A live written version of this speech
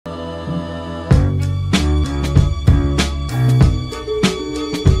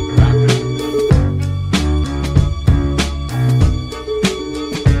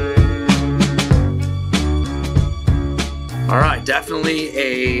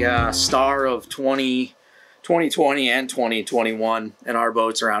definitely a star of 2020 and 2021 in our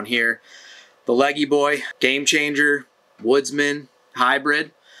boats around here. The Leggy Boi Gamechanger Woodsman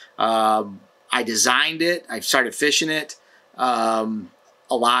Hybrid. I designed it. I started fishing it a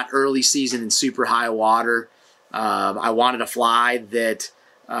lot early season in super high water. I wanted a fly that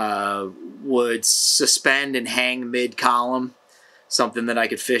would suspend and hang mid-column, something that I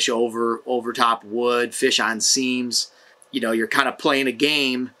could fish over top wood, fish on seams. You know, you're kind of playing a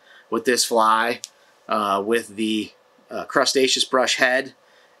game with this fly with the crustaceous brush head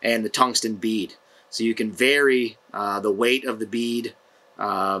and the tungsten bead. So you can vary the weight of the bead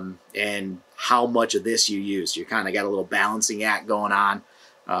and how much of this you use. You kind of got a little balancing act going on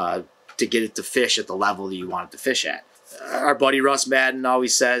to get it to fish at the level that you want it to fish at. Our buddy Russ Madden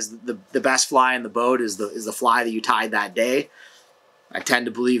always says the best fly in the boat is the fly that you tied that day. I tend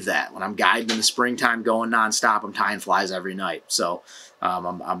to believe that. When I'm guiding in the springtime going nonstop, I'm tying flies every night. So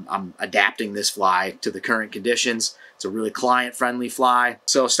I'm adapting this fly to the current conditions. It's a really client-friendly fly.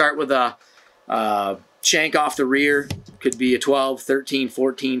 So start with a shank off the rear. Could be a 12, 13,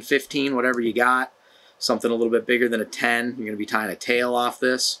 14, 15, whatever you got. Something a little bit bigger than a 10. You're going to be tying a tail off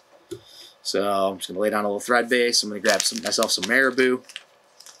this. So I'm just going to lay down a little thread base. I'm going to grab myself some Marabou.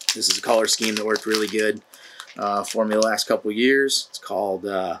 This is a color scheme that worked really good for me the last couple years. It's called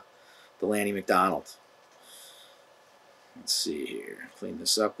the Lanny McDonald. Let's see here. Clean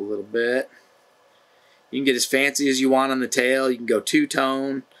this up a little bit. You can get as fancy as you want on the tail. You can go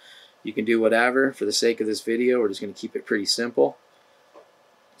two-tone. You can do whatever. For the sake of this video, we're just going to keep it pretty simple.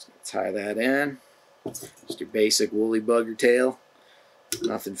 Just going to tie that in. Just your basic woolly bugger tail.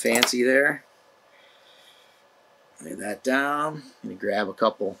 Nothing fancy there. Lay that down. Let me grab a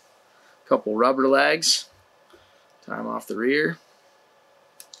couple rubber legs. Tie them off the rear.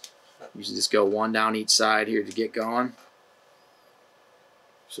 Usually just go one down each side here to get going.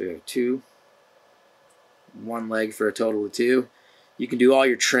 So you have two. One leg for a total of two. You can do all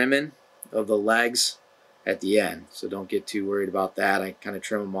your trimming of the legs at the end, so don't get too worried about that. I kind of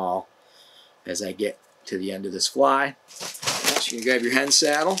trim them all as I get to the end of this fly. So you can grab your hen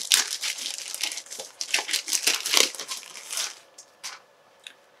saddle.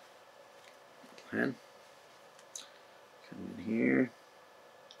 Hen. Come in here.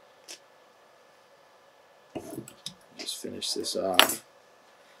 Just finish this off.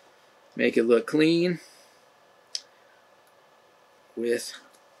 Make it look clean with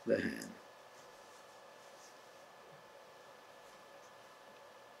the hen.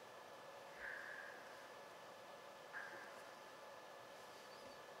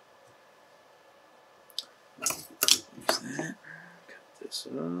 Use that. Cut this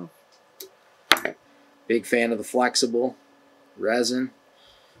off. Big fan of the flexible resin.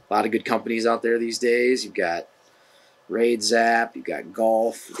 A lot of good companies out there these days. You've got Raid Zap, you've got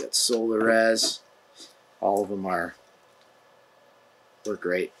Golf, you've got Solar Res. All of them work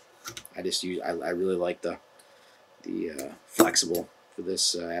great. I really like the flexible for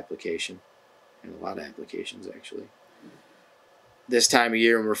this application, and a lot of applications actually. This time of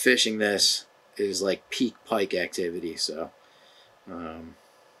year when we're fishing this is like peak pike activity, so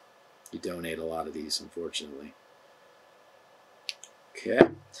you donate a lot of these, unfortunately. Okay,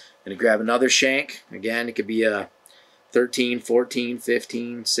 I'm gonna grab another shank. Again, it could be a 13, 14,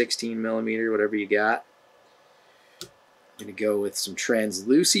 15, 16 millimeter, whatever you got. I'm going to go with some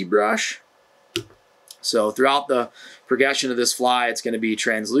Translucy Brush. So throughout the progression of this fly, it's going to be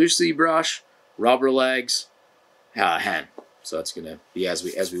Translucy Brush, rubber legs, hen. So it's going to be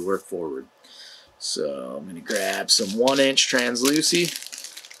as we work forward. So I'm going to grab some 1-inch Translucy.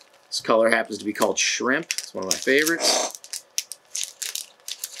 This color happens to be called Shrimp. It's one of my favorites.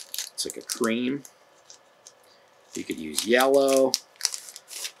 It's like a cream. You could use yellow.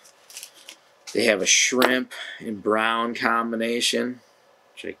 They have a shrimp and brown combination,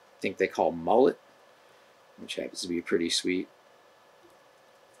 which I think they call mullet, which happens to be a pretty sweet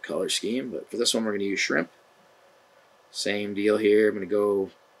color scheme. But for this one, we're going to use shrimp. Same deal here. I'm going to go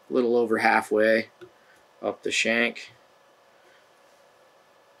a little over halfway up the shank.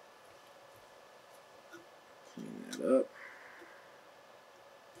 Clean that up.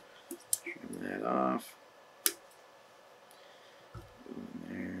 Trim that off.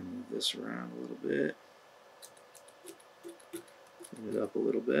 This around a little bit, clean it up a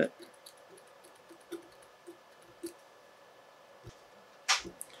little bit.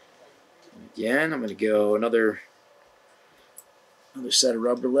 Again, I'm going to go another set of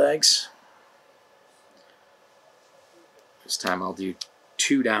rubber legs. This time I'll do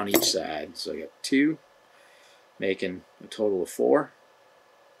 2 down each side, so I got 2, making a total of 4.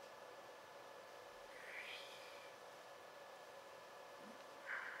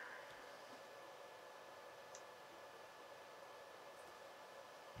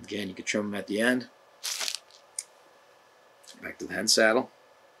 Again, you can trim them at the end. Back to the hen saddle.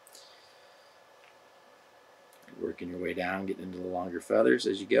 Working your way down, getting into the longer feathers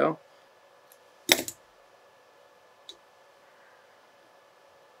as you go.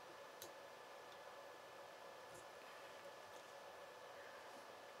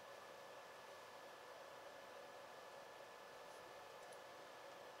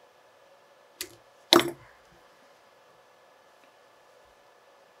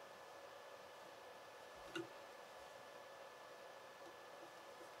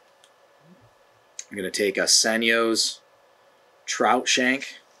 I'm going to take a Senyo's Trout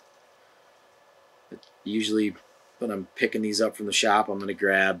shank. Usually when I'm picking these up from the shop, I'm going to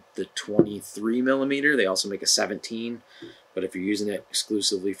grab the 23 millimeter. They also make a 17, but if you're using it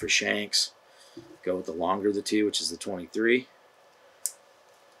exclusively for shanks, go with the longer of the two, which is the 23.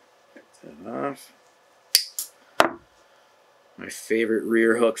 Take that off. My favorite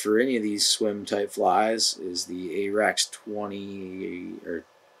rear hook for any of these swim type flies is the Ahrex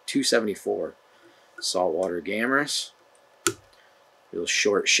 274 saltwater Gamechanger. Real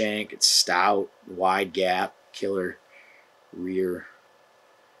short shank, it's stout, wide gap, killer rear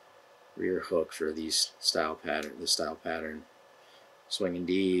hook for these style pattern. Swinging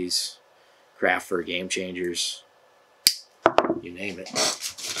D's, craft fur Gamechangers, you name it.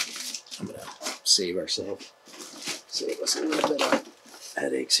 I'm gonna save us a little bit of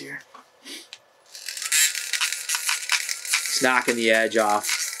headaches here. It's knocking the edge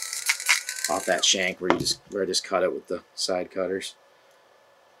off that shank where I just cut it with the side cutters.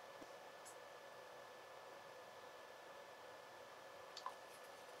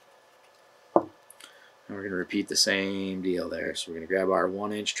 And we're going to repeat the same deal there. So we're going to grab our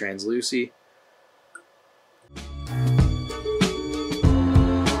 1-inch Translucy.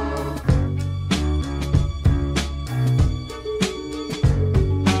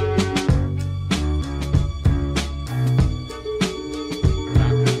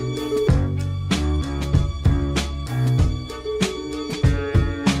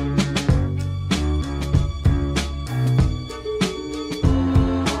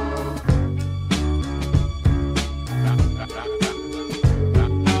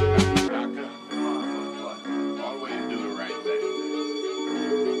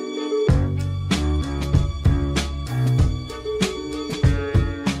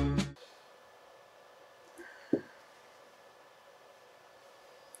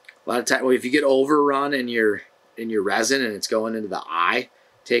 A lot of time, well, if you get overrun in your resin and it's going into the eye,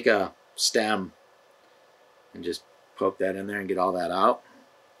 take a stem and just poke that in there and get all that out.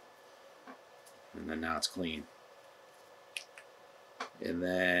 And then now it's clean. And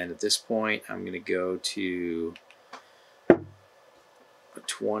then at this point, I'm going to go to a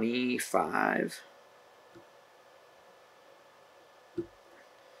 25.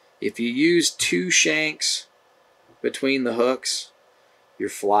 If you use 2 shanks between the hooks, your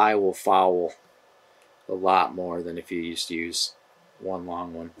fly will foul a lot more than if you just use one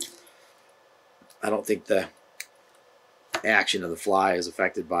long one. I don't think the action of the fly is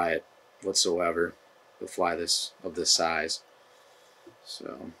affected by it whatsoever, the fly of this size.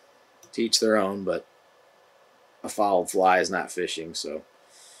 So, to each their own, but a fouled fly is not fishing, so,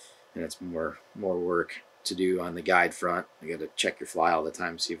 and it's more work to do on the guide front. You got to check your fly all the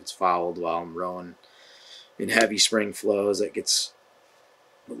time, see if it's fouled while I'm rowing in heavy spring flows. That gets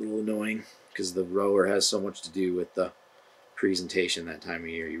a little annoying because the rower has so much to do with the presentation that time of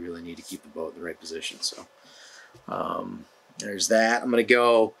year. You really need to keep the boat in the right position. So there's that. I'm going to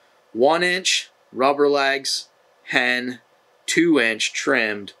go 1-inch rubber legs hen, 2-inch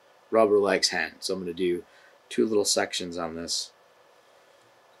trimmed rubber legs hen. So I'm going to do 2 little sections on this.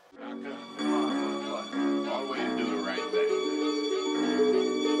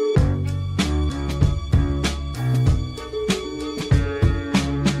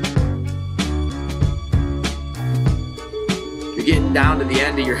 You're getting down to the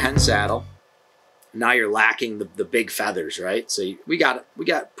end of your hen saddle. Now you're lacking the big feathers, right? So we got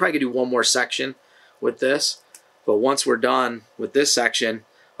probably gonna do one more section with this, but once we're done with this section,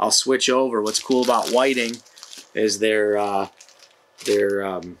 I'll switch over. What's cool about Whiting is their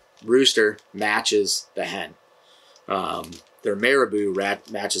rooster matches the hen. Their Marabou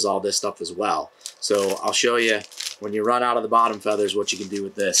matches all this stuff as well. So I'll show you when you run out of the bottom feathers what you can do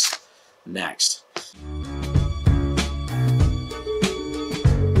with this next.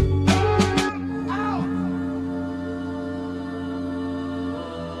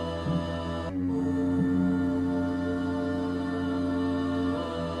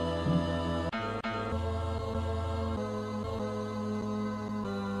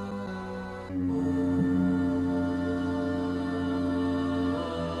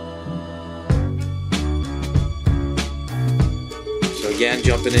 again,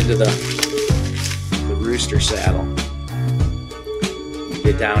 jumping into the rooster saddle.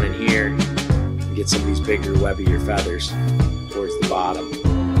 Get down in here and get some of these bigger, webbier feathers towards the bottom.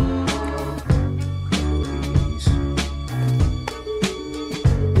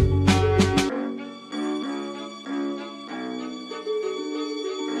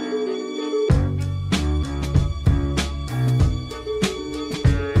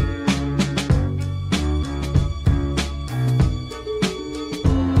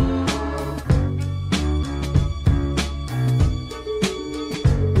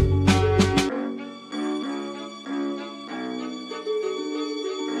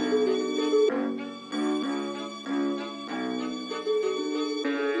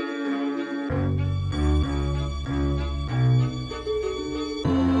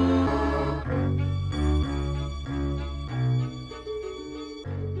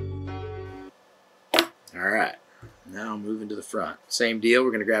 Alright, now moving to the front. Same deal,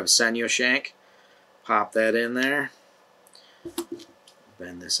 we're going to grab a Senyo shank, pop that in there,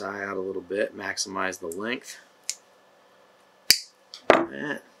 bend this eye out a little bit, maximize the length.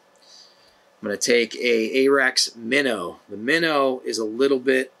 I'm going to take a Ahrex Minnow. The Minnow is a little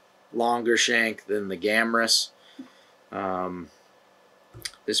bit longer shank than the Gamechanger.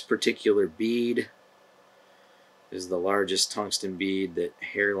 This particular bead is the largest tungsten bead that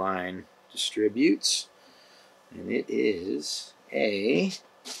Hairline distributes. And it is a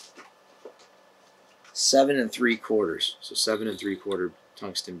 7 3/4, so 7 3/4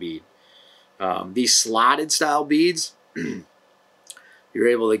 tungsten bead. These slotted style beads, you're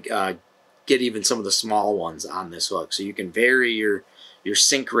able to get even some of the small ones on this hook, so you can vary your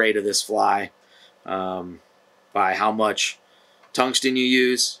sink rate of this fly by how much tungsten you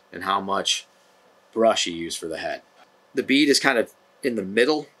use and how much brush you use for the head. The bead is kind of in the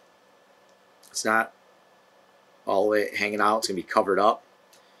middle. It's not all the way hanging out. It's going to be covered up.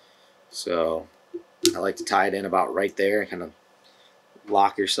 So I like to tie it in about right there and kind of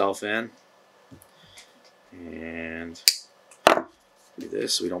lock yourself in. And do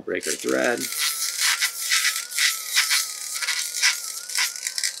this so we don't break our thread.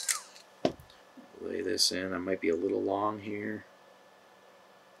 Lay this in. That might be a little long here.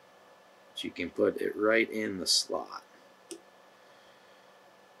 But you can put it right in the slot.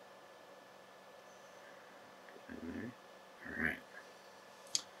 Alright.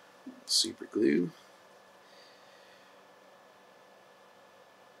 Super glue.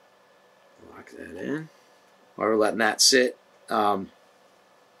 Lock that in. While we're letting that sit,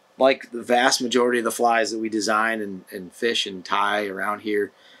 like the vast majority of the flies that we design and fish and tie around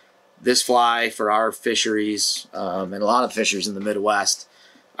here, this fly for our fisheries, and a lot of fisheries in the Midwest,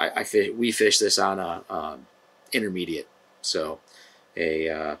 we fish this on a intermediate. So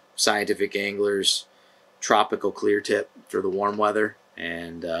a scientific angler's tropical clear tip for the warm weather,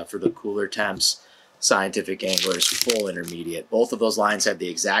 and for the cooler temps, scientific anglers full intermediate. Both of those lines have the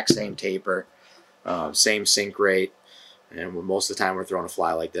exact same taper, same sink rate, and most of the time we're throwing a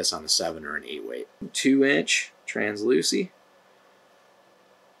fly like this on a 7 or an 8 weight. 2-inch translucy.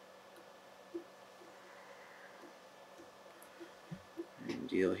 Same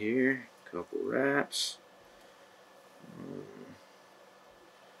deal here, couple wraps. 1,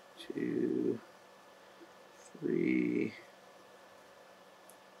 2, 3.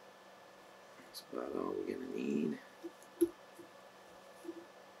 That's about all we're gonna need.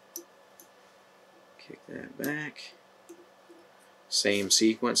 Kick that back. Same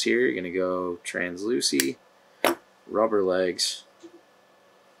sequence here. You're gonna go translucy, rubber legs,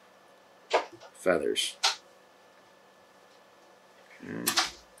 feathers. Okay.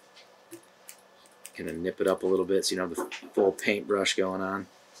 Gonna nip it up a little bit so you don't have the full paintbrush going on.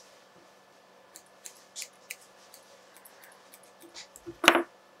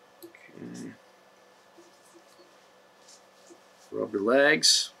 Okay. Rubber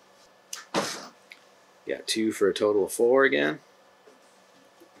legs. Got 2 for a total of 4 again.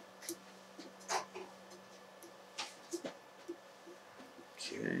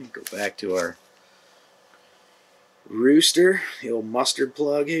 Okay, go back to our rooster, the old mustard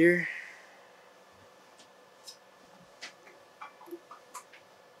plug here.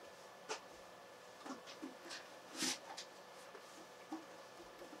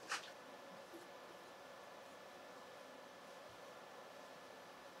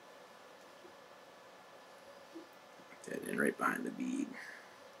 Put that in right behind the bead.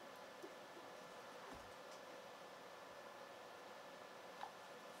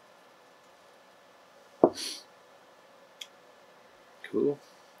 Cool.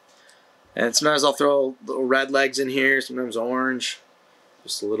 And sometimes I'll throw little red legs in here, sometimes orange.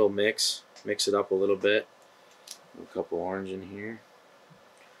 Just a little mix. Mix it up a little bit. A couple orange in here.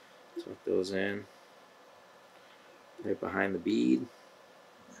 Tuck those in right behind the bead.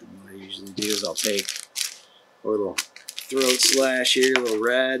 And what I usually do is I'll take a little throat slash here, a little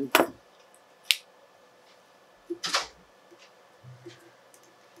red.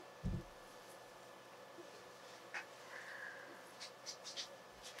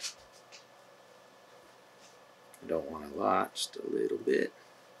 I don't want a lot, just a little bit.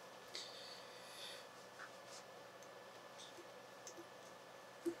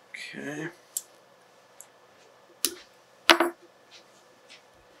 Okay. I'll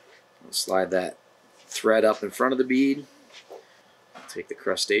slide that thread up in front of the bead. I'll take the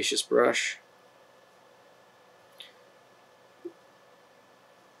crustaceous brush.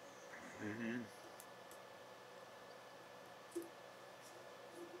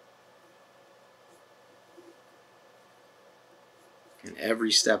 And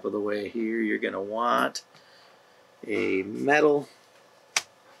every step of the way here, you're going to want a metal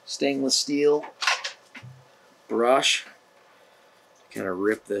stainless steel brush to kind of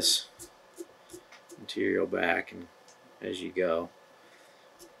rip this material back and as you go.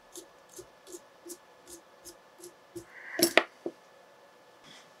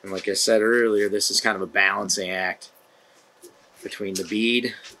 And like I said earlier, this is kind of a balancing act between the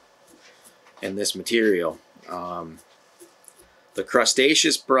bead and this material. The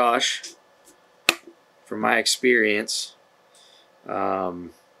crustaceous brush, from my experience,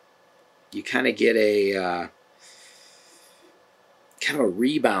 you kind of get a kind of a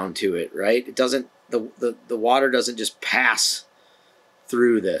rebound to it, right? It doesn't, the water doesn't just pass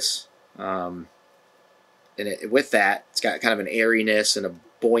through this. And with that, it's got kind of an airiness and a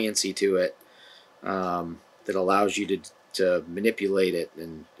buoyancy to it that allows you to manipulate it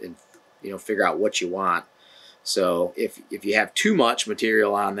and you know, figure out what you want. So if you have too much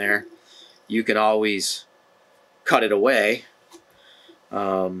material on there, you can always cut it away.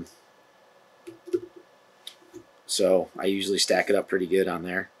 So I usually stack it up pretty good on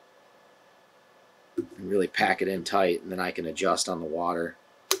there and really pack it in tight, and then I can adjust on the water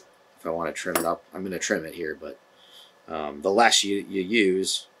if I want to trim it up. I'm going to trim it here, but the less you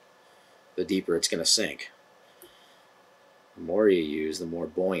use, the deeper it's going to sink. The more you use, the more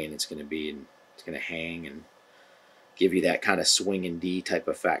buoyant it's going to be, and it's going to hang and give you that kind of swing and D type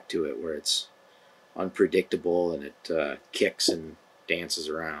effect to it, where it's unpredictable and it kicks and dances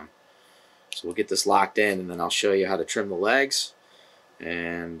around. So we'll get this locked in, and then I'll show you how to trim the legs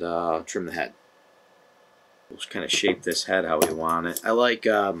and trim the head. We'll just kind of shape this head how we want it. I like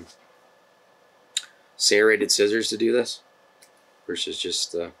serrated scissors to do this versus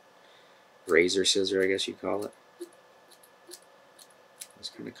just razor scissor, I guess you call it.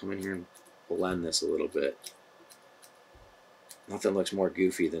 Just kind of come in here and blend this a little bit. Nothing looks more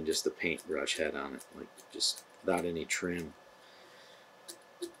goofy than just the paintbrush head on it, like just without any trim.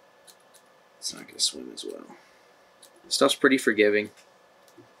 It's not going to swim as well. This stuff's pretty forgiving,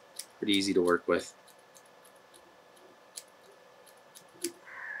 pretty easy to work with.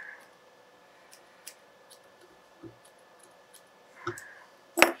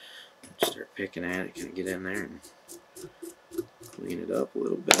 Start picking at it, kind of get in there and clean it up a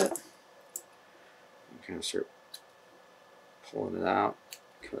little bit. And kind of start pulling it out,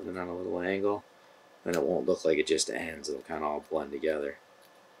 cutting it on a little angle. Then it won't look like it just ends, it'll kind of all blend together.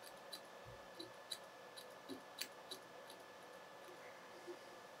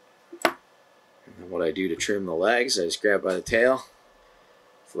 And then what I do to trim the legs, I just grab by the tail,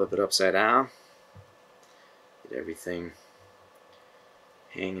 flip it upside down, get everything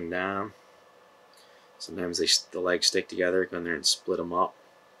hanging down. Sometimes the legs stick together, go in there and split them up.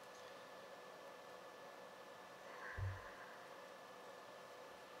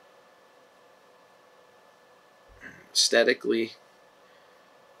 Aesthetically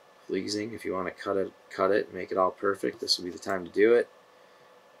pleasing. If you want to cut it, make it all perfect, this will be the time to do it.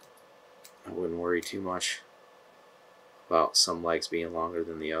 I wouldn't worry too much about some legs being longer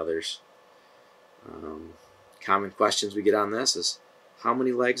than the others. Common questions we get on this is, how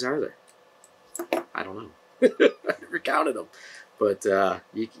many legs are there? I don't know. I never counted them. But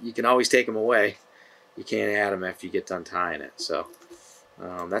you can always take them away. You can't add them after you get done tying it. So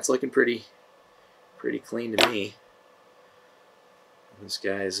that's looking pretty clean to me. This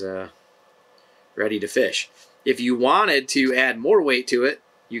guy's ready to fish. If you wanted to add more weight to it,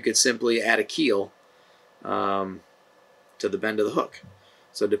 you could simply add a keel to the bend of the hook.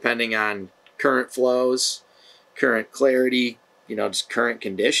 So depending on current flows, current clarity, you know, just current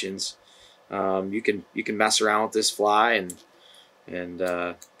conditions, you can mess around with this fly and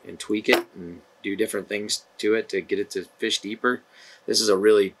tweak it and do different things to it to get it to fish deeper. This is a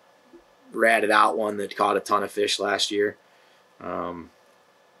really ratted out one that caught a ton of fish last year.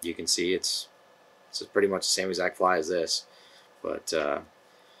 you can see it's pretty much the same exact fly as this, but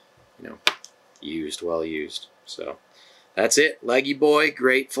you know, used, well used. So that's it. Leggy Boi,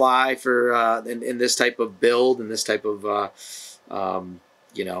 great fly for in this type of build, and this type of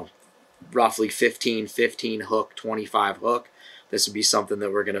you know, roughly 15 hook, 25 hook. This would be something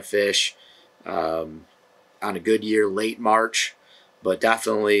that we're gonna fish on a good year, late March, but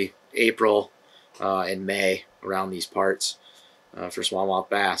definitely April and May around these parts for smallmouth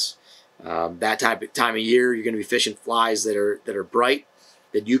bass. That time of year, you're going to be fishing flies that are bright,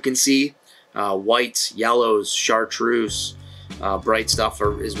 that you can see. Whites, yellows, chartreuse, bright stuff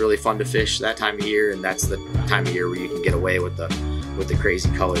is really fun to fish that time of year, and that's the time of year where you can get away with the crazy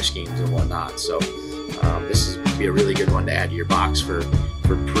color schemes and whatnot. So this is be a really good one to add to your box for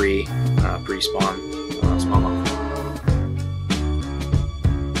pre-spawn smallmouth.